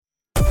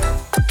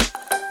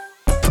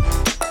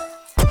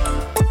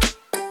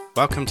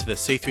Welcome to the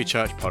C3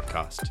 Church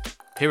podcast.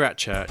 Here at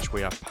church,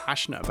 we are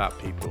passionate about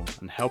people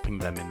and helping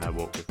them in their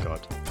walk with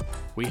God.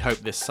 We hope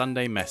this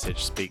Sunday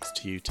message speaks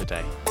to you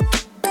today.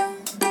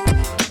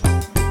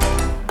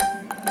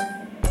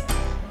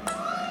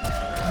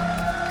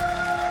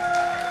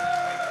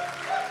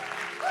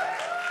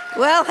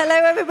 Well, hello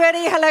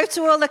everybody. Hello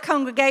to all the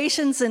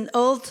congregations and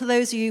all to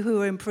those of you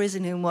who are in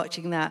prison who are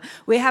watching that.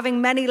 We're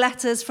having many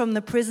letters from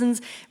the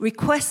prisons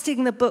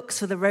requesting the books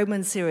for the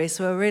Roman series,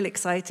 so we're really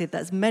excited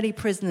that as many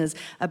prisoners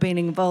are being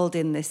involved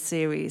in this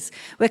series.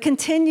 We're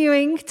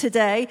continuing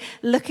today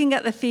looking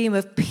at the theme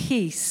of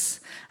peace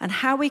and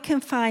how we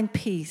can find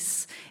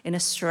peace in a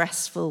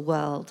stressful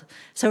world.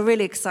 So a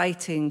really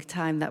exciting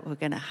time that we're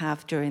going to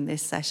have during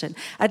this session.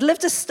 I'd love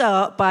to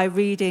start by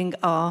reading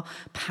our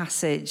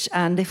passage.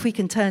 And if we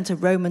can turn to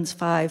Romans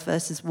 5,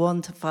 verses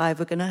 1 to 5,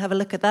 we're going to have a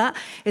look at that.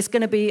 It's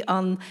going to be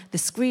on the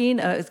screen.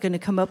 It's going to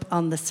come up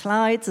on the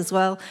slides as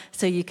well,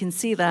 so you can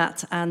see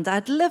that. And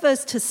I'd love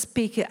us to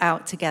speak it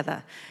out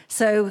together.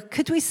 So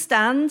could we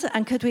stand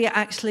and could we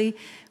actually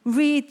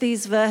read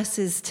these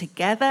verses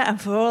together, and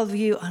for all of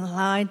you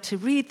online to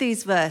read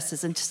these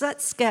verses, and just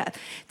let's get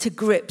to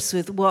grips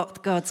with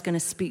what God's going to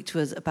speak to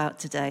us about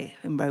today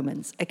in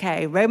Romans.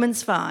 Okay,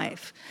 Romans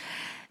 5.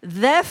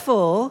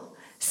 Therefore,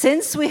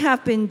 since we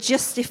have been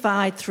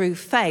justified through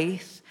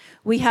faith,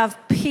 we have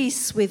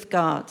peace with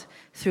God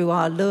through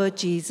our Lord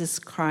Jesus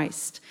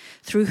Christ,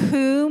 through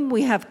whom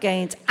we have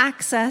gained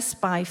access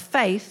by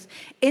faith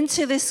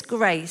into this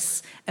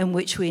grace in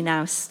which we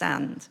now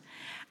stand.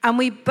 And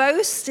we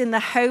boast in the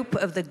hope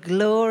of the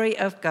glory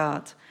of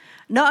God.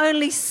 Not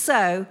only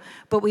so,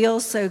 but we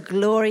also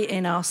glory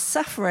in our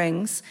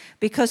sufferings,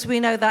 because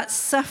we know that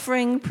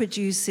suffering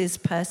produces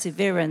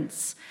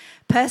perseverance.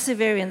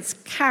 Perseverance,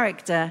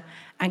 character,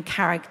 and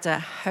character,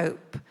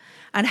 hope.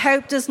 And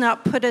hope does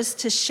not put us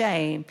to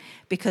shame,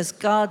 because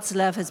God's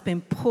love has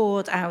been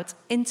poured out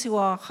into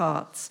our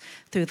hearts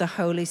through the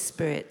Holy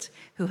Spirit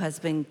who has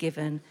been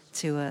given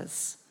to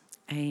us.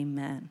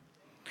 Amen.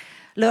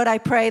 Lord, I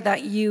pray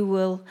that you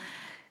will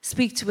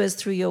speak to us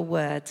through your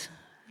word.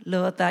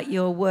 Lord, that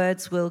your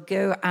words will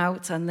go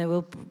out and they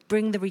will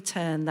bring the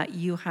return that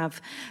you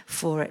have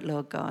for it,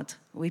 Lord God.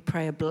 We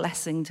pray a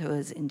blessing to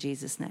us in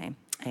Jesus' name.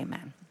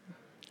 Amen.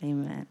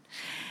 Amen.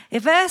 A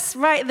verse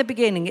right at the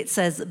beginning, it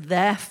says,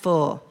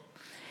 therefore.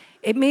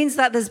 It means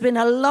that there's been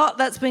a lot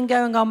that's been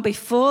going on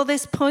before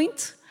this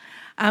point.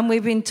 And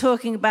we've been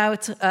talking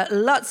about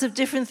lots of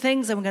different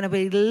things, and we're going to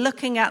be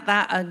looking at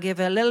that and give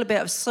a little bit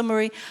of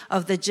summary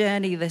of the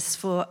journey this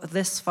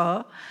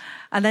far,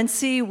 and then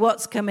see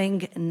what's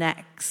coming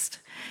next.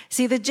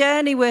 See, the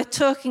journey, we're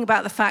talking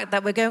about the fact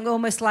that we're going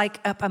almost like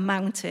up a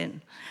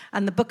mountain.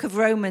 And the book of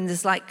Romans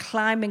is like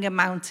climbing a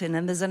mountain,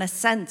 and there's an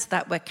ascent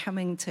that we're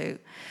coming to.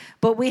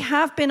 But we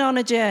have been on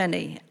a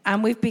journey,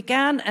 and we've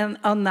began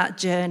on that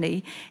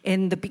journey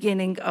in the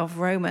beginning of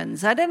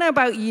Romans. I don't know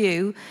about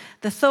you,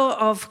 the thought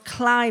of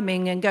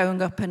climbing and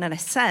going up in an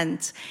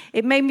ascent,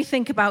 it made me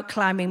think about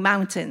climbing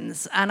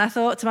mountains. And I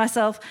thought to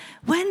myself,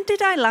 when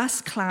did I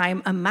last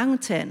climb a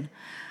mountain?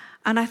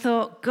 And I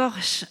thought,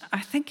 gosh,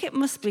 I think it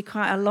must be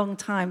quite a long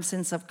time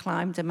since I've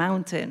climbed a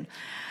mountain.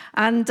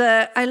 And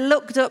I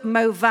looked up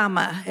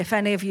Movama, if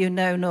any of you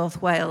know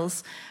North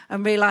Wales,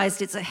 and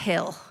realized it's a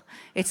hill.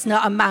 It's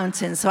not a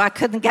mountain, so I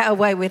couldn't get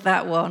away with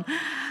that one.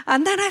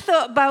 And then I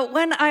thought about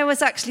when I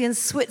was actually in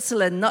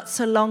Switzerland not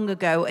so long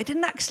ago. I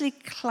didn't actually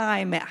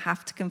climb it, I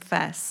have to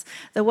confess.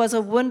 There was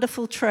a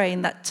wonderful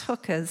train that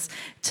took us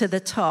to the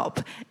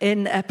top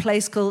in a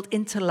place called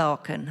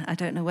Interlaken. I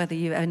don't know whether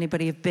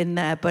anybody have been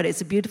there, but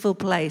it's a beautiful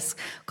place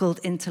called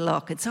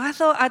Interlaken. So I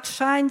thought I'd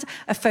find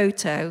a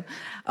photo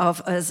of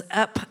us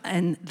up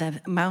in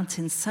the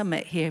mountain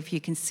summit here, if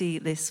you can see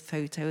this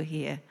photo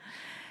here.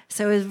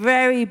 So it's a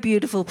very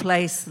beautiful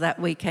place that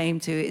we came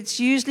to. It's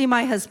usually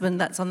my husband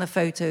that's on the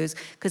photos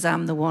because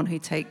I'm the one who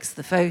takes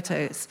the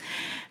photos.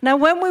 Now,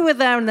 when we were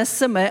there on the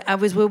summit,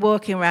 as we were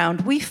walking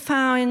around, we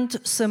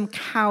found some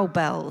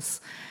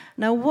cowbells.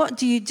 Now, what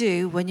do you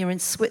do when you're in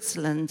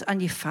Switzerland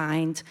and you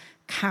find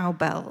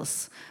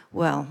cowbells?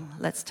 Well,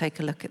 let's take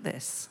a look at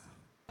this.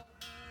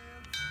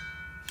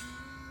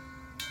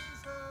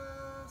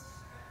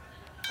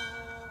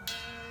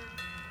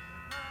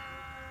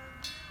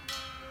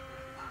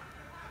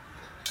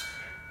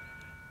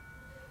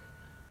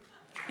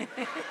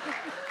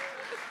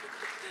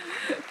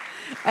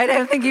 I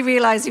don't think he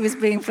realized he was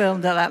being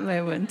filmed at that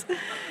moment.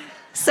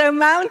 So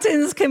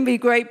mountains can be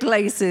great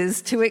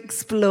places to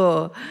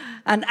explore.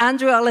 And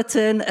Andrew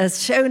Allerton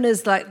has shown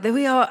us that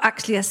we are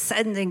actually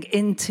ascending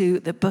into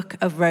the book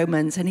of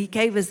Romans. And he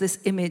gave us this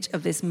image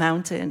of this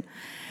mountain.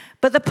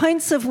 But the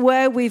points of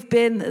where we've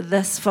been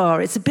thus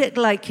far, it's a bit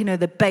like,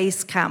 the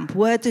base camp.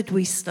 Where did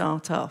we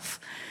start off?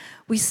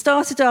 We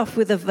started off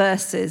with the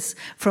verses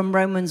from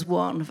Romans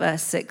 1,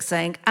 verse 6,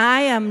 saying,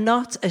 I am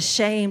not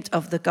ashamed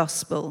of the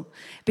gospel,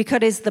 because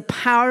it is the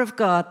power of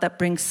God that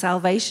brings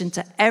salvation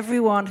to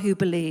everyone who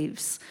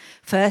believes,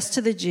 first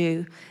to the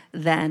Jew,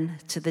 then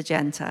to the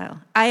Gentile.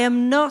 I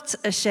am not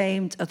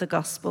ashamed of the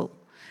gospel.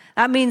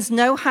 That means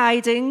no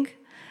hiding,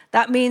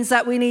 That means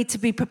that we need to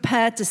be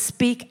prepared to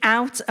speak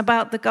out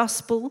about the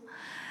gospel.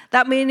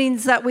 That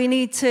means that we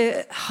need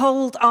to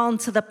hold on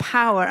to the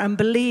power and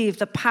believe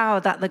the power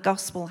that the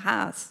gospel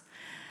has.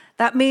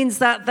 That means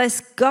that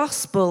this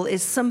gospel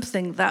is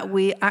something that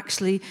we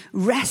actually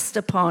rest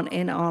upon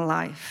in our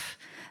life.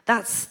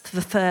 That's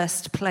the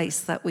first place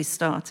that we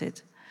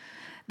started.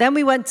 Then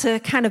we went to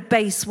kind of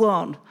base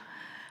one,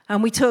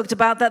 and we talked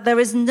about that there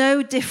is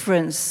no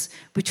difference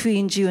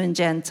between Jew and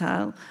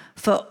Gentile,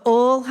 for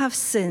all have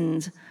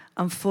sinned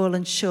and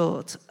fallen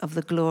short of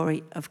the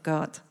glory of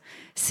God.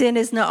 Sin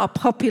is not a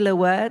popular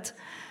word,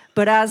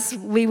 but as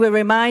we were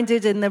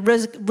reminded in the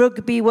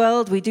rugby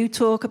world, we do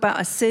talk about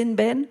a sin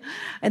bin.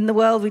 In the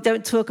world, we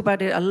don't talk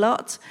about it a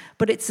lot,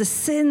 but it's a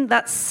sin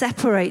that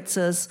separates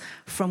us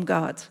from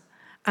God.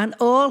 And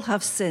all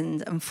have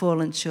sinned and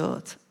fallen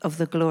short of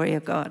the glory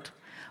of God.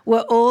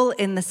 We're all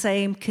in the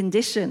same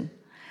condition.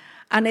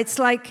 And it's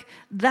like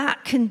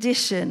that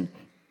condition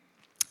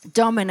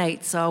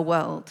dominates our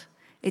world.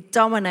 It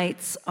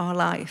dominates our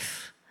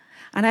life.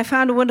 And I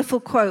found a wonderful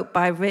quote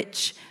by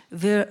Rich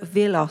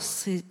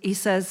Villos. He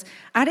says,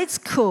 at its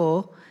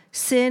core,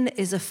 sin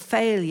is a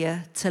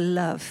failure to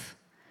love.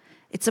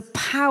 It's a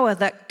power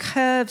that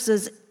curves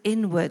us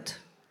inward.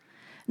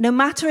 No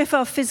matter if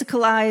our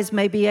physical eyes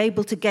may be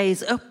able to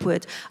gaze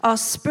upward, our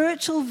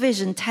spiritual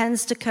vision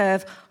tends to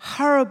curve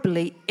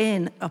horribly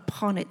in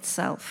upon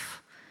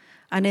itself.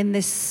 And in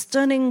this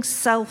stunning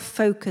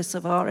self-focus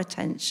of our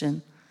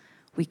attention,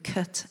 we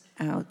cut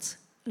out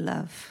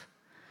love.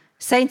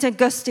 St.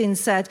 Augustine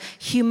said,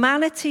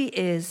 humanity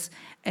is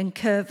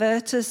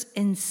incurvatus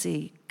in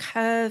si,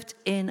 curved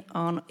in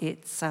on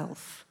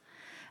itself.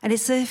 And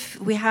it's as if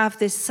we have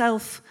this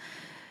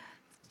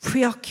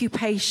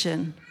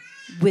self-preoccupation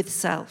with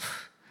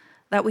self,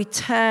 that we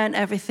turn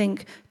everything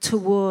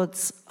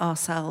towards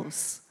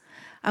ourselves.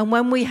 And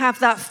when we have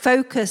that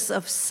focus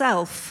of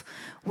self,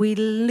 we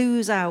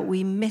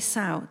miss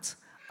out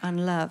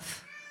on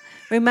love.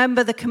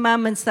 Remember the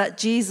commandments that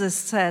Jesus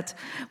said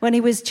when he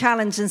was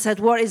challenged and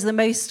said, what is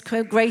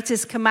the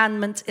greatest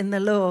commandment in the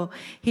law?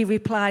 He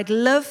replied,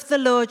 love the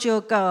Lord your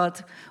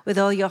God with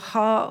all your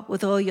heart,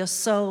 with all your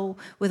soul,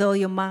 with all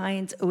your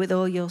mind, with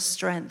all your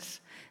strength.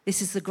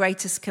 This is the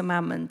greatest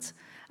commandment.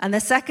 And the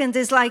second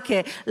is like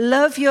it,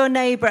 love your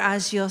neighbor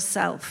as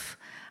yourself.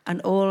 And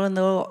all in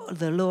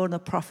the law and the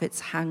prophets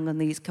hang on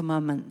these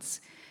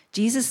commandments.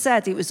 Jesus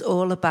said it was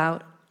all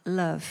about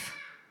love.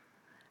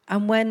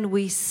 And when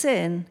we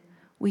sin,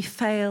 we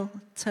fail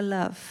to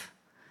love.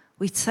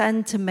 We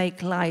tend to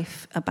make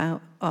life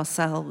about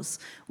ourselves.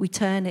 We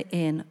turn it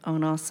in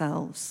on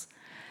ourselves.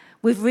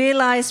 We've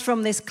realized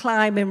from this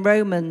climb in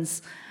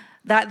Romans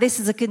that this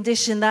is a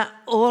condition that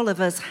all of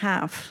us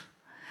have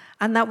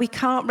and that we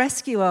can't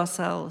rescue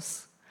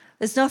ourselves.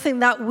 There's nothing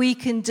that we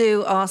can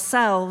do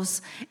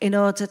ourselves in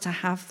order to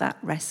have that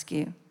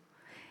rescue.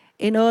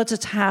 In order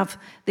to have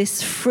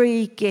this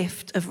free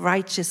gift of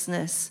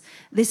righteousness,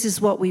 this is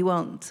what we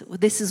want.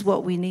 This is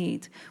what we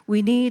need.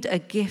 We need a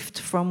gift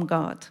from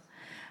God.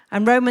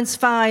 And Romans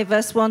 5,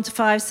 verse 1 to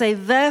 5 say,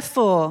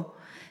 therefore,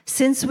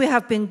 since we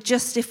have been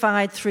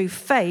justified through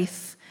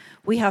faith,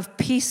 we have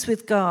peace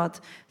with God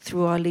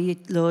through our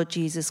Lord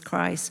Jesus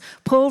Christ.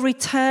 Paul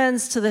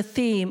returns to the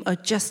theme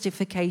of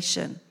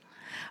justification.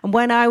 And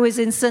when I was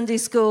in Sunday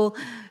school,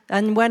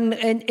 and when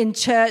in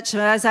church,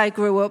 as I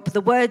grew up,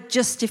 the word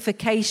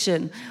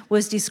justification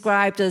was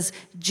described as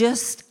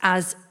just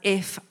as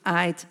if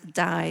I'd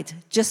died.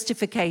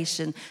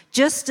 Justification.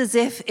 Just as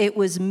if it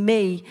was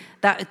me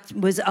that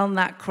was on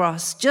that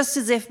cross. Just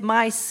as if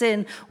my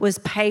sin was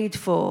paid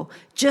for.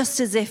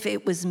 Just as if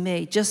it was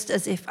me. Just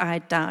as if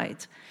I'd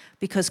died.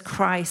 Because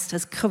Christ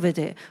has covered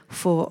it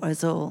for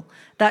us all.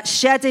 That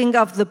shedding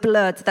of the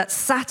blood that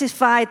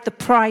satisfied the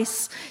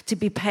price to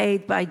be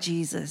paid by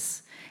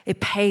Jesus. It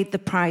paid the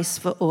price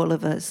for all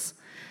of us.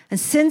 And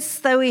since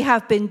though we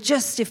have been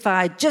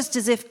justified, just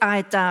as if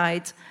I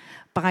died,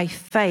 by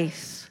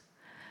faith,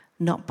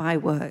 not by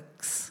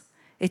works.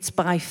 It's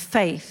by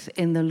faith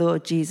in the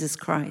Lord Jesus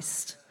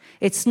Christ.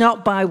 It's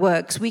not by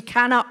works. We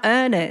cannot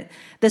earn it.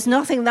 There's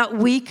nothing that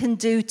we can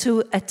do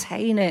to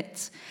attain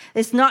it.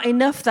 It's not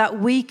enough that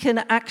we can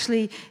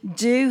actually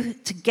do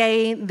to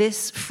gain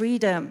this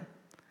freedom.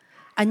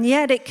 And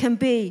yet it can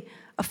be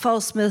a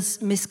false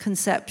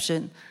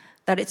misconception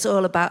that it's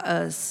all about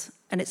us,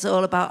 and it's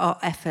all about our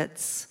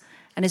efforts,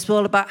 and it's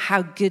all about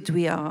how good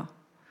we are.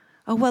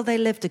 Oh, well, they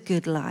lived a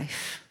good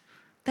life.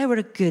 They were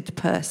a good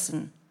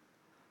person.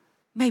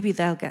 Maybe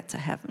they'll get to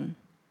heaven.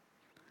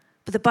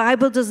 But the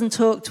Bible doesn't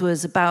talk to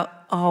us about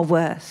our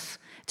worth.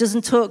 It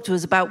doesn't talk to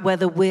us about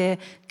whether we're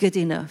good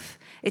enough.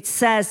 It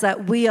says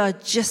that we are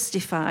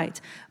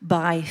justified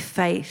by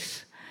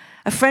faith.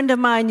 A friend of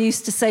mine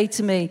used to say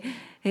to me,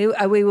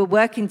 we were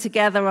working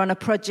together on a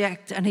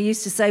project, and he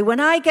used to say, when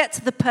I get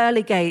to the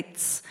pearly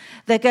gates,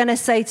 they're going to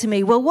say to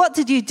me, well, what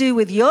did you do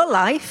with your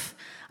life?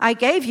 I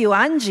gave you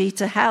Angie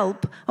to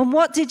help, and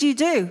what did you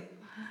do?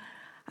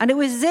 And it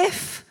was as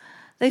if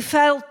they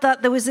felt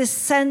that there was this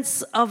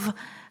sense of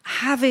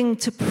having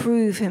to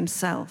prove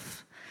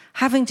himself,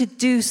 having to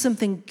do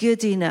something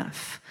good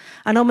enough,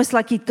 and almost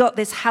like he'd got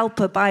this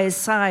helper by his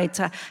side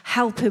to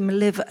help him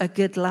live a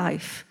good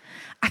life.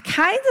 I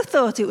kind of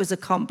thought it was a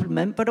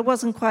compliment, but I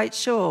wasn't quite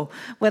sure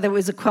whether it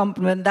was a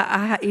compliment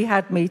that he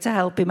had me to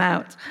help him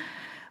out.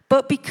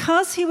 But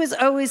because he was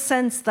always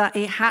sensed that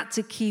he had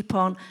to keep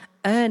on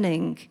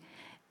earning,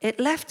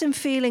 it left him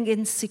feeling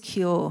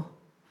insecure,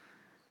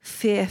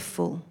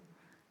 fearful,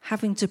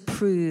 having to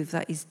prove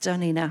that he's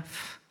done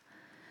enough.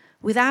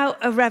 Without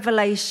a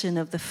revelation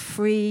of the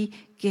free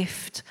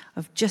gift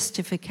of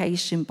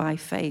justification by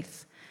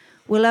faith,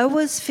 we'll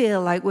always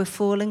feel like we're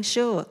falling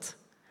short.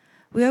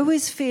 We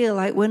always feel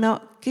like we're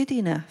not good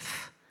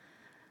enough.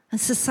 And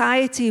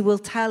society will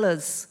tell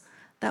us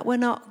that we're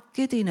not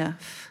good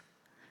enough.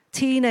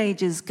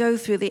 Teenagers go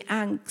through the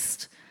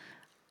angst.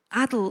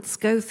 Adults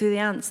go through the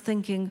angst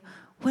thinking,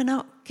 we're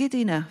not good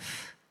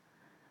enough.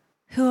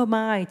 Who am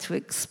I to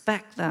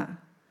expect that?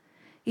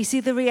 You see,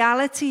 the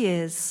reality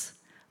is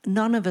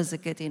none of us are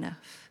good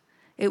enough.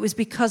 It was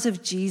because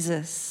of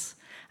Jesus.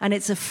 And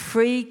it's a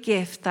free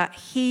gift that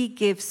he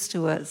gives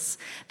to us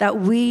that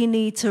we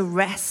need to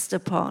rest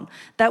upon,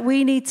 that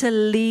we need to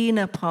lean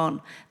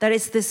upon, that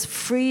it's this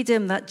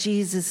freedom that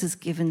Jesus has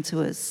given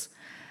to us.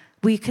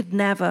 We could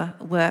never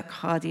work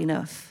hard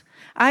enough.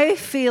 I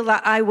feel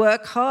that I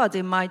work hard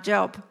in my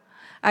job.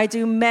 I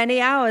do many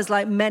hours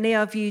like many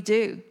of you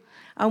do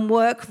and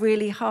work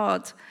really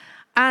hard.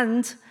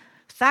 And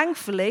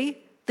thankfully,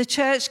 the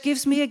church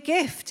gives me a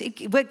gift.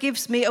 It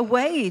gives me a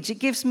wage. It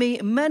gives me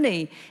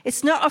money.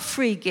 It's not a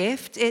free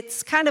gift.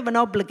 It's kind of an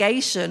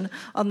obligation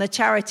on the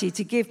charity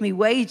to give me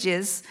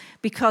wages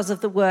because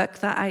of the work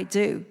that I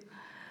do.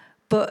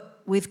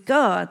 But with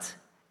God,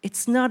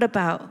 it's not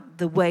about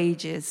the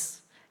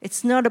wages.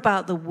 It's not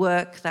about the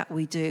work that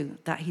we do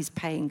that he's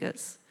paying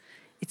us.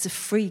 It's a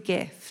free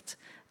gift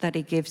that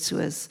he gives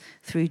to us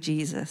through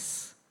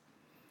Jesus.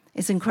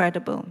 It's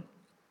incredible.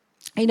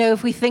 You know,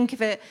 if we think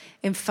of it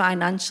in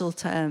financial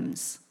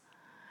terms,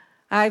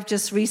 I've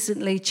just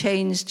recently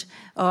changed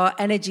our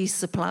energy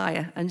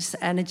supplier and just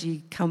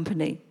energy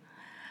company.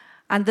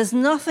 And there's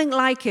nothing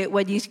like it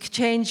when you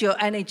change your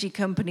energy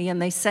company and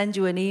they send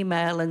you an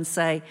email and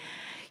say,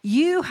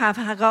 you have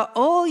got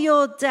all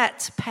your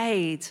debt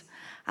paid.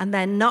 And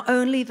then not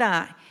only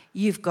that,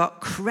 you've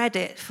got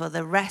credit for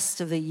the rest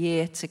of the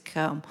year to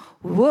come.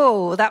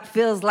 Whoa, that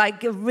feels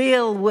like a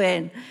real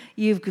win.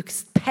 You've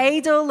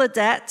paid all the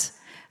debt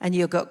and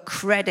you've got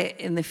credit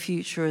in the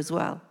future as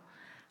well.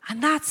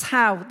 And that's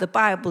how the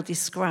Bible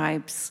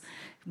describes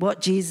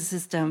what Jesus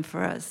has done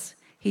for us.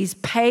 He's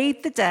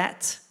paid the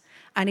debt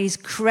and he's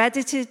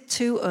credited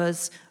to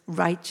us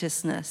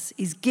righteousness.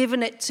 He's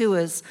given it to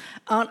us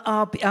on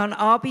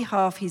our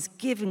behalf. He's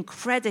given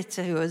credit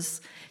to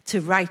us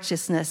to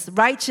righteousness.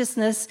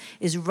 Righteousness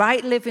is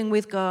right living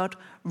with God,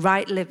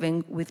 right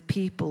living with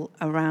people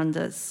around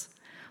us.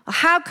 Well,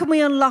 how can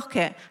we unlock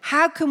it?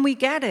 How can we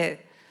get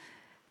it?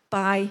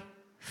 By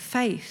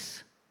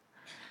faith.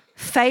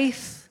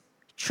 Faith,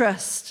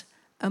 trust,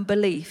 and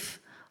belief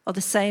are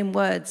the same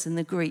words in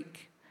the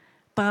Greek.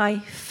 By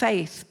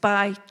faith,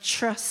 by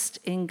trust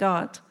in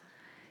God.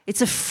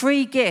 It's a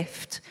free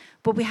gift,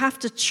 but we have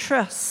to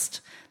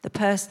trust the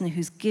person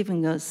who's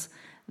giving us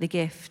the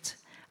gift.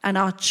 And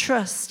our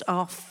trust,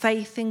 our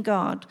faith in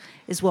God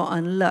is what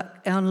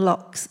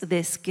unlocks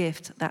this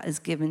gift that is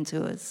given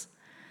to us.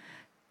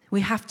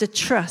 We have to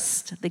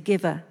trust the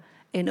giver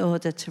in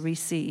order to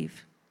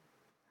receive.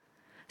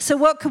 So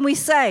what can we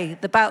say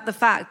about the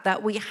fact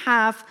that we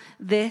have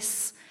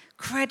this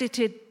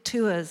credited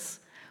to us?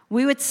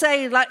 We would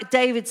say, like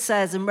David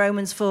says in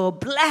Romans 4,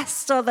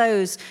 blessed are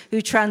those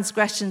whose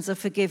transgressions are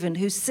forgiven,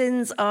 whose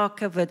sins are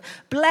covered.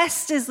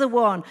 Blessed is the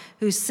one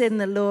whose sin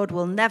the Lord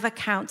will never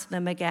count to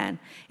them again.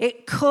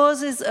 It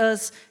causes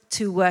us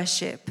to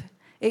worship.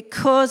 It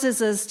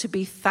causes us to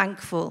be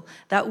thankful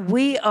that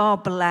we are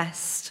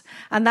blessed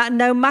and that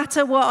no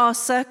matter what our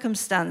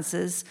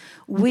circumstances,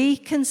 we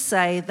can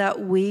say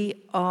that we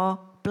are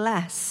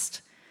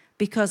blessed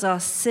because our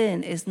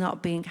sin is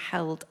not being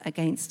held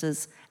against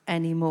us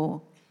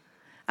anymore.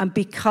 And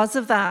because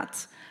of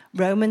that,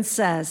 Romans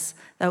says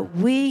that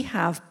we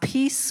have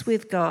peace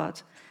with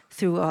God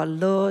through our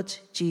Lord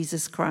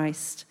Jesus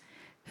Christ,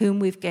 whom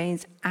we've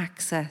gained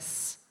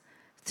access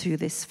through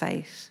this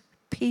faith.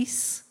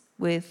 Peace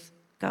with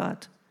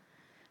God.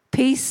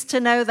 Peace to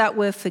know that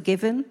we're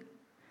forgiven.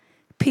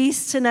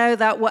 Peace to know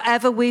that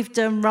whatever we've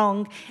done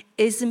wrong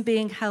isn't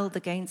being held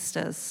against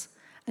us.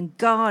 And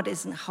God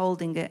isn't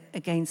holding it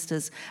against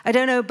us. I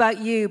don't know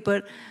about you,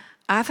 but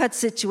I've had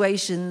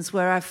situations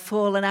where I've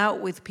fallen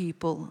out with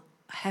people.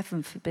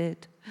 Heaven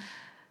forbid.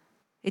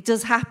 It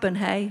does happen,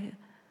 hey?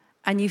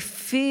 And you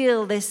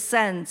feel this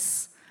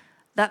sense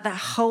that they're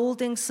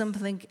holding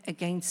something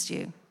against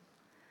you.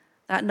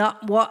 That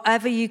not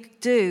whatever you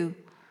do,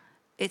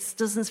 it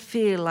doesn't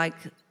feel like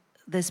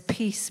there's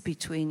peace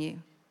between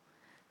you.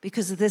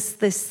 Because of this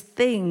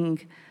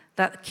thing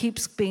that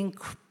keeps being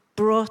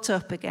brought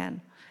up again,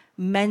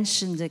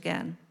 mentioned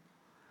again,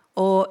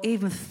 or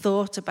even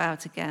thought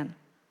about again.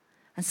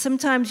 And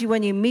sometimes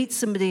when you meet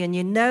somebody and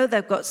you know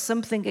they've got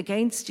something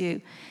against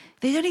you,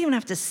 they don't even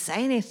have to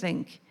say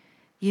anything.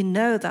 You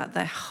know that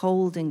they're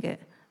holding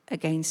it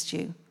against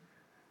you.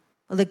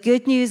 Well, the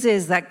good news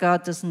is that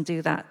God doesn't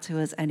do that to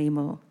us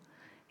anymore.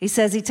 He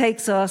says he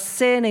takes our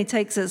sin, he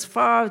takes us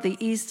far of the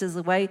east as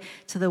away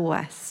to the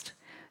west.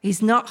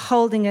 He's not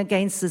holding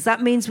against us.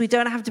 That means we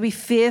don't have to be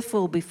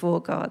fearful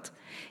before God.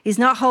 He's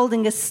not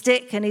holding a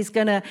stick and he's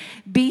going to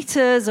beat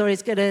us or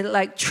he's going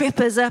to trip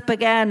us up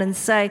again and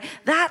say,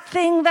 that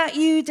thing that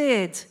you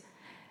did,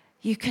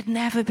 you could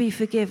never be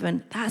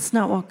forgiven. That's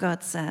not what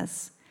God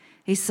says.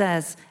 He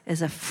says,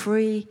 it's a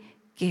free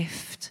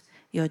gift.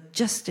 You're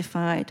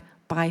justified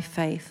by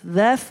faith.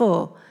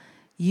 Therefore,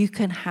 you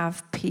can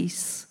have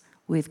peace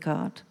with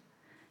God.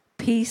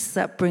 Peace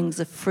that brings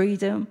a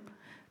freedom.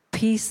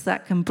 Peace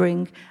that can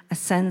bring a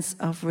sense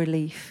of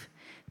relief.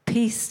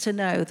 Peace to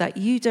know that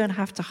you don't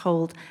have to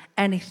hold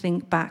anything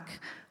back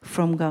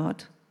from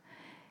God.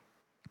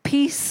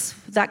 Peace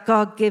that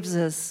God gives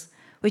us,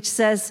 which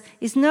says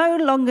he's no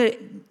longer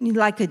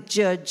like a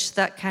judge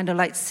that kind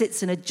of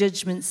sits in a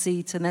judgment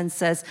seat and then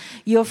says,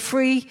 you're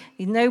free,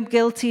 you're no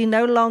guilty,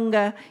 no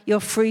longer, you're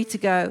free to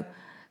go.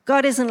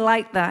 God isn't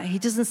like that. He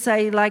doesn't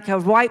say, I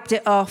wiped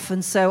it off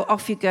and so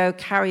off you go,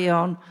 carry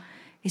on.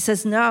 He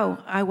says, no,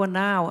 I want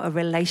now a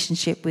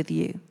relationship with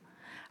you.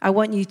 I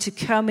want you to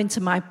come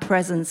into my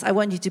presence. I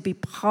want you to be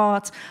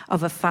part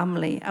of a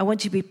family. I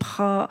want you to be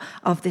part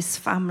of this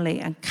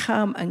family and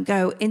come and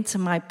go into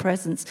my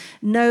presence.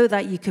 Know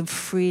that you can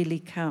freely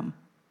come.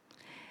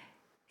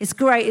 It's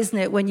great, isn't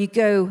it, when you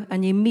go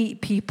and you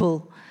meet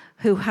people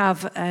who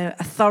have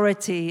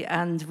authority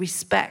and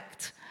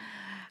respect.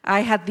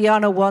 I had the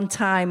honor one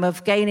time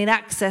of gaining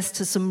access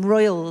to some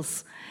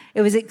royals.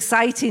 It was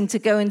exciting to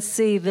go and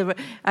see.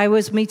 I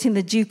was meeting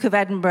the Duke of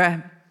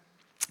Edinburgh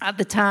at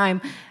the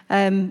time,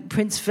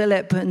 Prince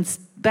Philip, and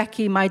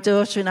Becky, my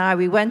daughter, and I,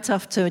 we went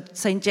off to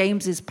St.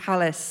 James's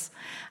Palace,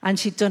 and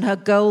she'd done her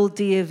gold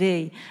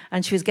D.A.V.,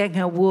 and she was getting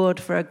an award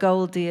for a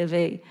gold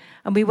D.A.V.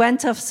 And we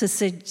went off to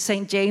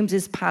St.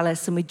 James's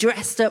Palace, and we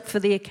dressed up for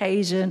the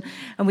occasion,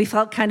 and we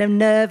felt kind of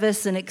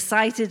nervous and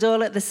excited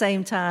all at the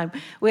same time.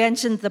 We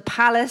entered the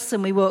palace,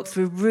 and we walked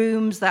through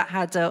rooms that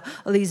had all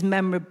these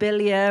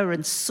memorabilia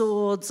and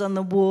swords on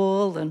the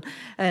wall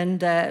and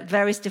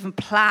various different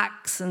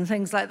plaques and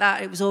things like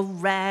that. It was all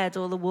red,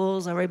 all the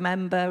walls, I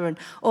remember, and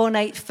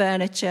ornate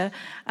furniture.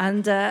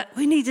 And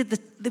we needed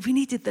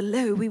the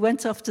loo. We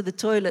went off to the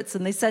toilets,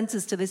 and they sent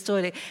us to this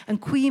toilet.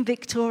 And Queen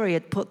Victoria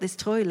had put this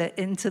toilet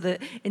into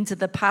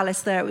the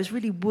palace there. It was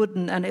really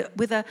wooden and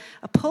with a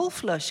pull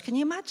flush. Can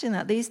you imagine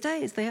that these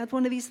days? They had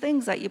one of these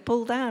things that you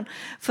pull down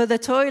for the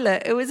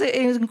toilet. It was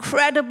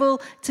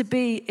incredible to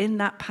be in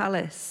that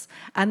palace.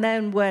 And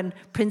then when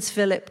Prince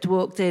Philip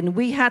walked in,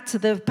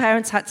 the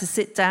parents had to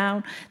sit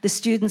down, the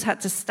students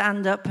had to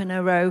stand up in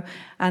a row,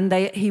 and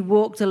he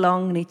walked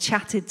along and he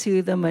chatted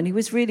to them, and he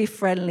was really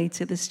friendly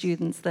to the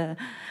students there.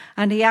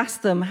 And he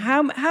asked them,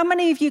 how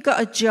many of you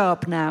got a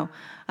job now?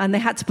 And they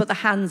had to put their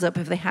hands up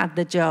if they had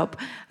the job.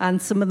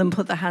 And some of them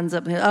put their hands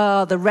up. And,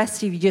 the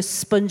rest of you just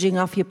sponging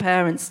off your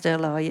parents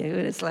still, are you?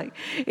 And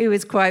it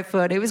was quite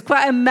fun. It was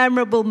quite a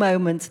memorable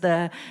moment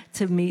there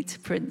to meet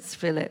Prince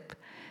Philip.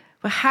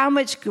 But how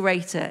much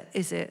greater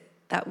is it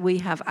that we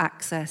have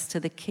access to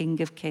the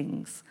King of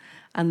Kings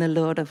and the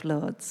Lord of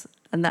Lords,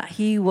 and that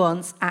he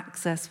wants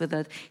access with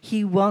us.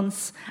 He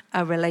wants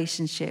a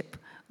relationship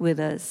with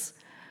us.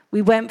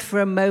 We went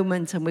for a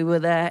moment and we were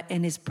there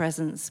in his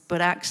presence,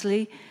 but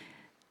actually,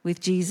 with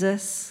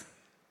Jesus,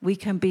 we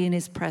can be in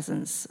his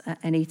presence at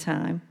any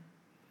time.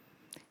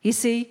 You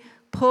see,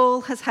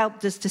 Paul has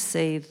helped us to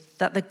see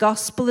that the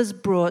gospel has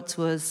brought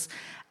to us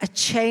a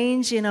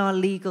change in our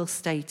legal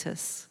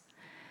status.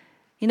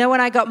 You know, when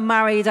I got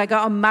married, I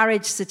got a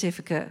marriage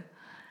certificate,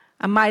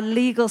 and my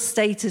legal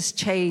status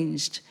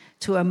changed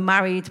to a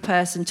married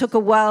person. It took a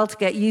while to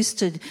get used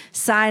to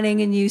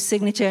signing a new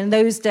signature. In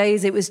those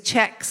days, it was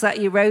checks that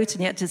you wrote, and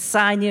you had to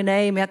sign your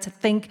name. You had to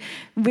think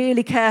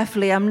really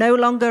carefully. I'm no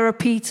longer a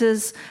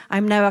Peters.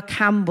 I'm now a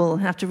Campbell.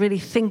 I have to really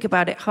think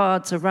about it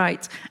hard to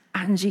write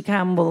Angie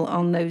Campbell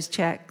on those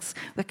checks.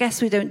 I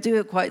guess we don't do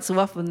it quite so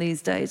often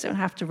these days. Don't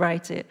have to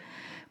write it.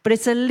 But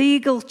it's a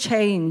legal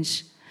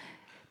change.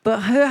 But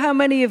how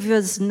many of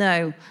us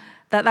know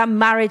that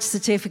marriage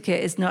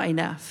certificate is not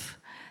enough?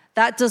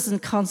 That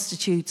doesn't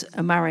constitute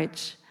a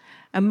marriage.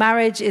 A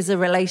marriage is a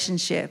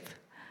relationship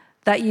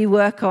that you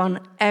work on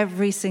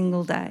every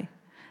single day,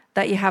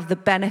 that you have the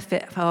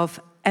benefit of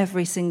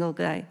every single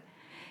day.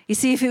 You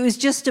see, if it was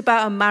just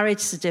about a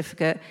marriage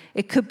certificate,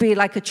 it could be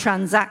like a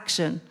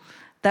transaction,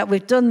 that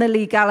we've done the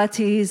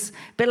legalities,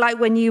 a bit like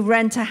when you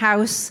rent a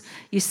house,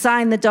 you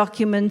sign the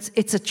documents,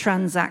 it's a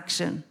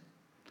transaction.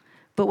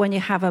 But when you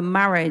have a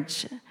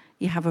marriage,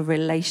 you have a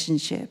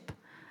relationship.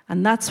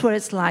 And that's what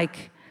it's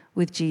like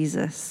with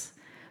Jesus.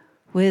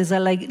 With a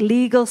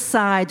legal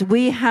side,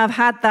 we have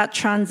had that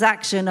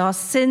transaction. Our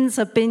sins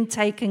have been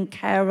taken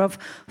care of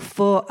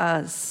for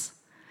us.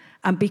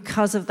 And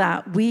because of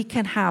that, we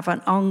can have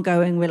an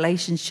ongoing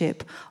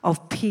relationship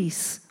of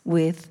peace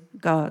with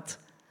God.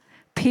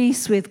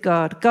 peace with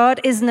God. God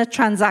isn't a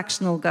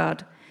transactional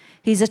God.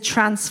 He's a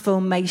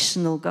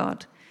transformational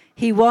God.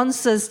 He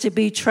wants us to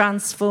be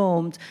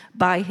transformed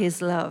by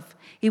his love.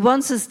 He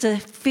wants us to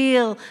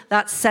feel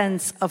that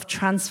sense of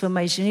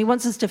transformation. He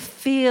wants us to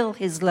feel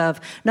his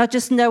love, not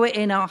just know it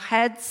in our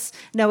heads,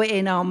 know it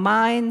in our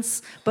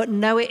minds, but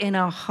know it in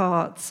our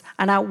hearts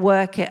and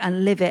outwork it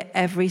and live it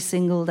every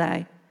single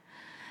day.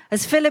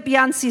 As Philip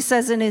Yancey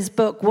says in his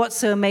book, What's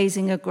So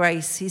Amazing a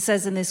Grace, he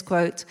says in this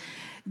quote,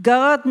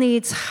 God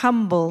needs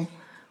humble,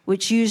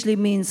 which usually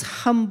means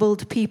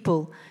humbled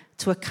people,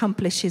 to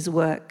accomplish his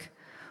work.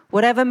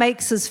 Whatever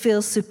makes us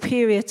feel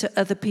superior to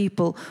other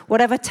people,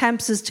 whatever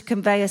tempts us to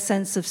convey a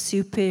sense of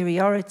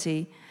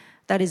superiority,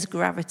 that is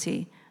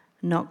gravity,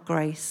 not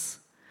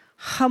grace.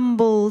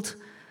 Humbled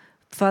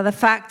for the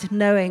fact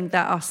knowing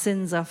that our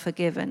sins are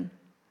forgiven,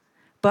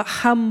 but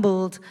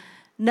humbled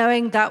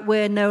knowing that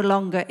we're no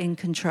longer in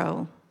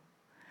control,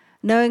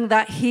 knowing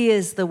that he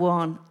is the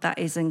one that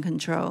is in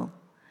control,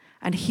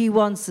 and he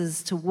wants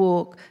us to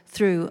walk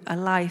through a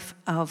life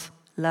of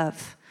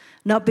love,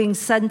 not being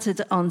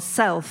centered on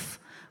self,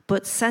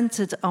 but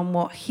centered on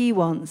what he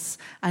wants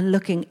and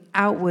looking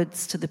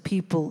outwards to the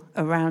people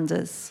around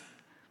us.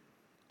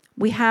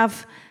 We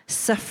have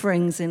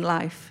sufferings in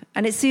life,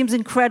 and it seems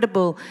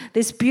incredible,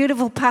 this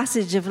beautiful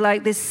passage of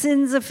like, the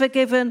sins are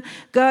forgiven,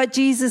 God,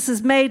 Jesus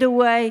has made a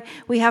way,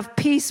 we have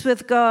peace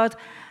with God,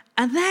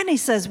 and then he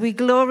says we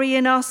glory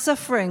in our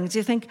sufferings.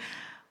 You think,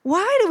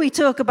 why do we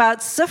talk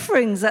about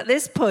sufferings at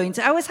this point?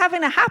 I was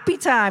having a happy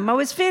time, I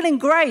was feeling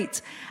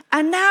great,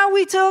 and now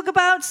we talk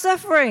about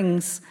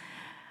sufferings.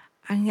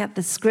 And yet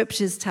the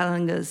scripture's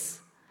telling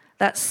us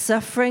that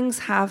sufferings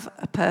have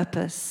a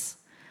purpose.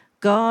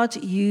 God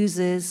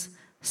uses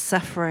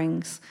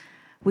sufferings.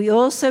 We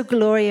also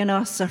glory in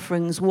our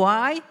sufferings.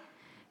 Why?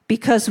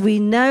 Because we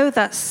know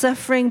that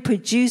suffering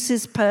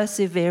produces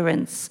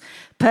perseverance.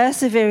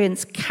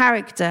 Perseverance,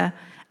 character,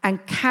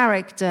 and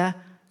character,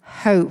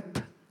 hope.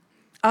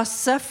 Our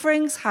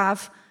sufferings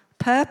have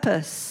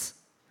purpose.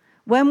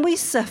 When we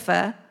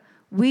suffer,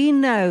 we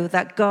know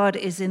that God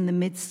is in the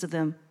midst of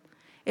them.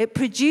 It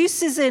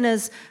produces in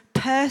us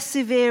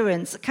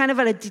perseverance, kind of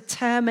a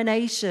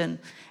determination,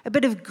 a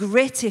bit of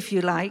grit, if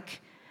you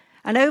like.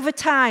 And over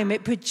time,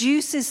 it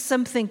produces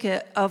something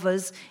of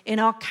us in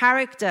our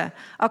character.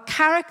 Our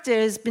character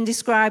has been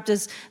described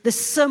as the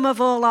sum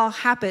of all our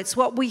habits,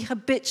 what we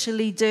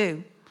habitually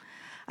do.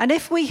 And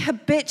if we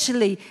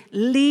habitually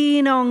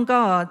lean on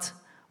God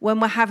when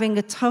we're having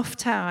a tough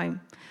time,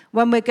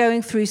 when we're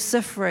going through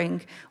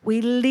suffering, we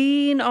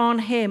lean on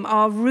him.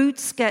 Our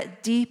roots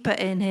get deeper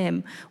in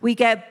him. We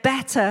get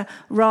better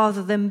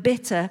rather than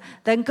bitter.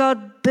 Then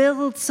God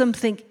builds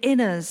something in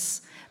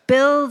us,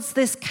 builds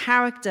this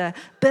character,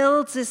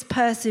 builds this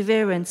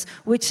perseverance,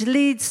 which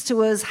leads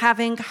to us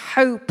having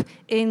hope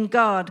in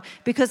God.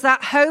 Because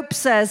that hope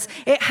says,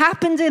 it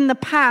happened in the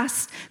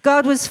past.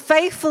 God was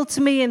faithful to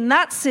me in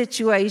that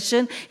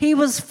situation. He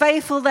was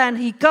faithful then.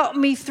 He got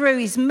me through.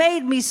 He's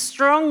made me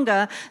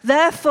stronger.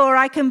 Therefore,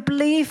 I can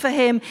believe for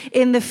him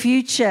in the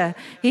future.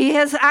 He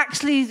has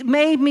actually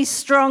made me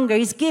stronger.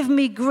 He's given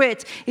me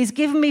grit. He's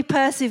given me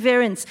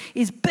perseverance.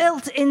 He's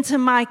built into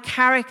my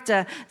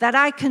character that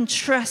I can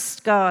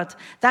trust God,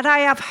 that I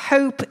have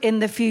hope in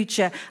the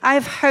future. I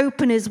have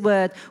hope in his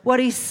word.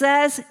 What he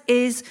says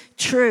is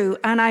true,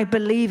 and I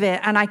believe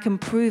it, and I can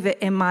prove it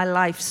in my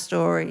life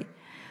story.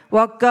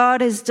 What God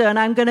has done,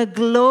 I'm going to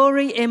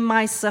glory in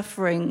my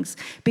sufferings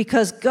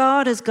because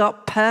God has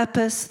got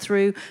purpose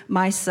through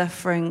my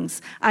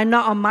sufferings. I'm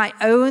not on my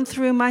own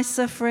through my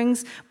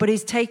sufferings, but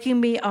he's taking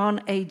me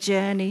on a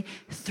journey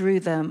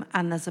through them,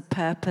 and there's a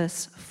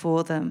purpose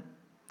for them.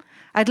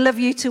 I'd love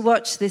you to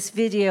watch this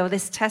video,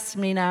 this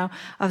testimony now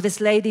of this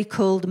lady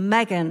called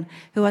Megan,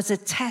 who has a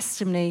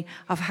testimony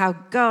of how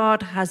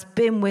God has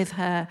been with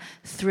her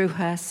through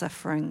her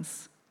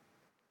sufferings.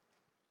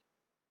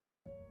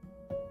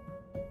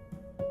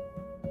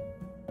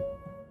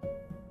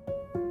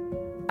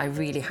 I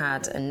really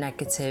had a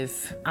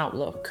negative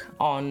outlook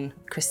on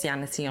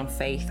Christianity, on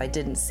faith. I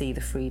didn't see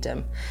the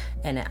freedom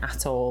in it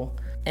at all.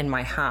 In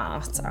my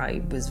heart,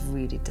 I was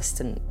really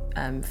distant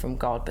from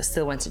God, but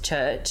still went to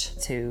church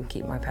to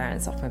keep my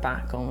parents off my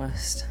back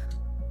almost.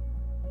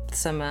 The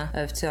summer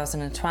of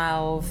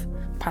 2012,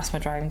 passed my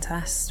driving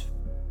test.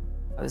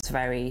 I was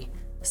very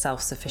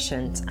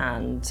self-sufficient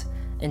and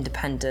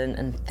independent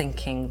and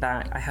thinking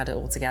that I had it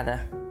all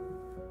together.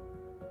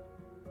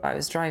 I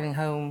was driving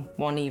home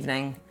one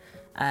evening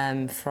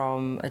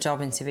from a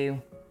job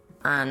interview,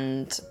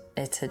 and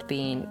it had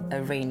been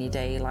a rainy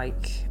day,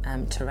 like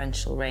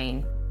torrential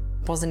rain.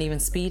 Wasn't even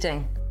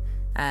speeding,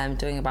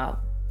 doing about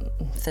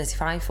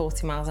 35,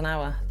 40 miles an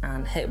hour,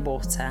 and hit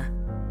water.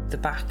 The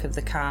back of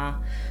the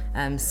car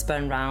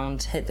spun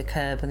round, hit the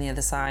curb on the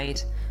other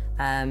side,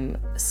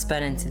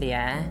 spun into the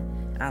air,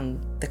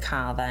 and the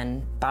car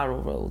then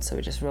barrel rolled, so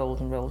it just rolled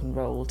and rolled and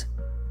rolled.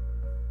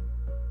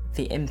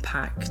 The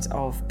impact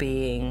of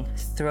being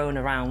thrown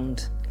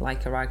around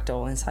like a rag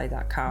doll inside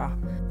that car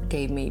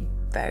gave me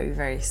very,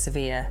 very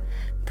severe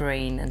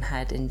brain and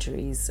head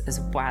injuries, as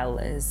well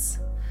as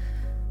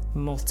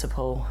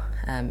multiple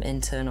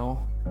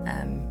internal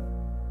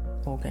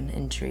organ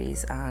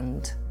injuries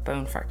and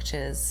bone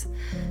fractures,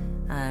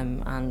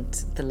 and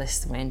the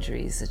list of my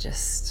injuries are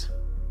just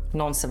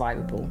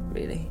non-survivable,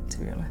 really, to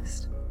be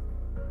honest.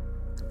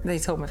 They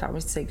told my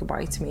family to say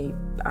goodbye to me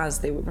as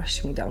they were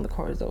rushing me down the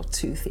corridor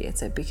to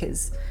theatre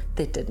because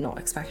they did not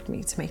expect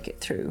me to make it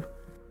through.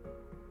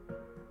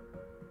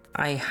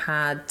 I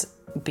had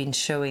been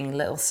showing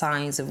little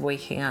signs of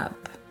waking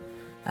up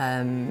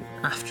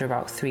after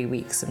about 3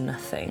 weeks of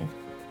nothing.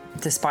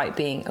 Despite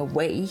being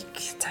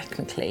awake,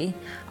 technically,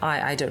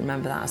 I don't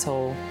remember that at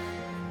all.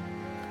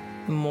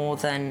 More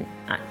than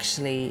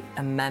actually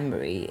a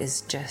memory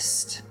is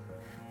just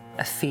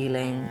a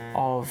feeling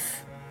of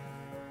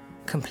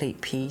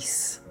complete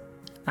peace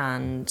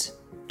and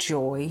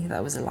joy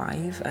that was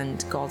alive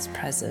and God's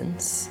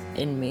presence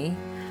in me.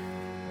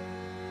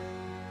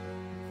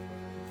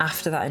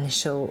 After that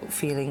initial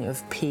feeling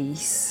of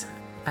peace,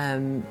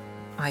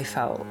 I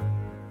felt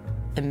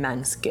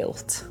immense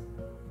guilt.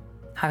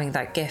 Having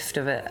that gift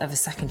of a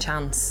second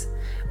chance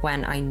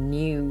when I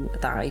knew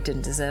that I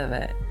didn't deserve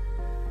it.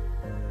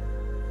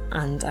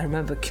 And I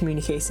remember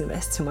communicating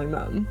this to my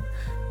mum.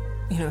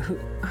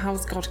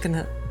 How's God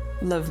gonna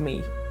love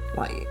me,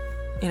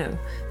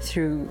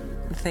 through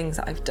the things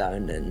that I've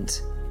done?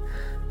 And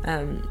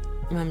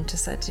Mum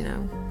just said,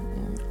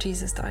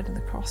 Jesus died on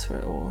the cross for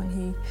it all,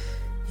 and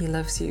he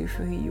loves you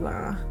for who you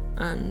are,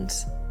 and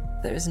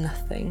there is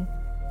nothing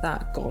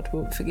that God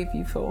won't forgive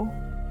you for.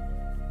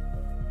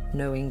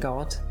 Knowing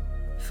God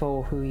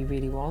for who he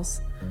really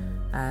was,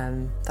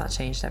 that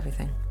changed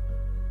everything.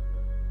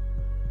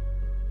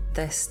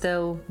 There's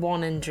still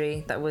one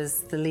injury that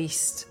was the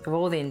least of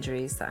all the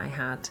injuries that I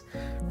had,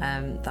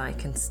 that I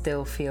can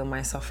still feel my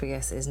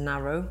esophagus is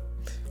narrow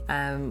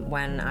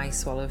when I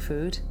swallow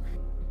food.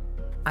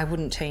 I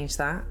wouldn't change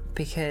that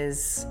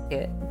because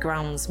it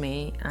grounds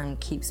me and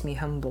keeps me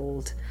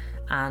humbled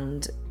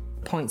and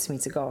points me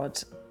to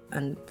God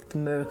and the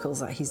miracles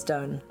that he's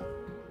done.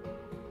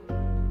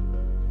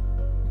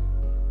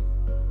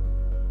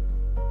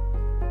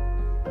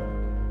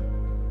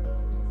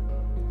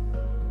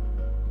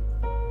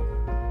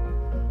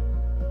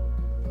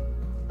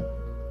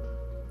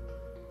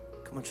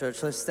 Come on,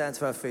 church, let's stand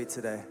to our feet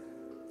today.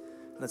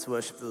 Let's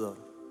worship the Lord.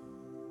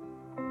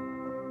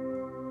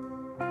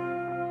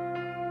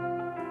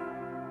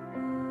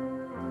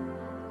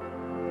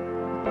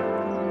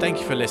 Thank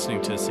you for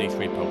listening to the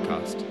C3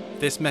 podcast. If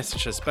this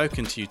message has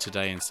spoken to you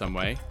today in some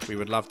way, we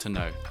would love to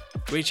know.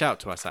 Reach out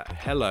to us at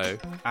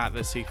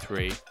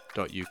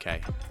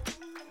hello@thec3.uk.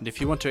 And if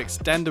you want to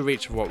extend the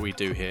reach of what we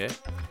do here,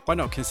 why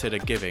not consider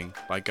giving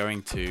by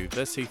going to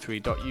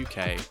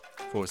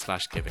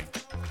thec3.uk/giving.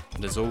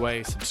 And as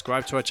always,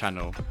 subscribe to our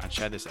channel and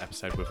share this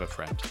episode with a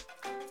friend.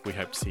 We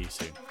hope to see you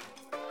soon.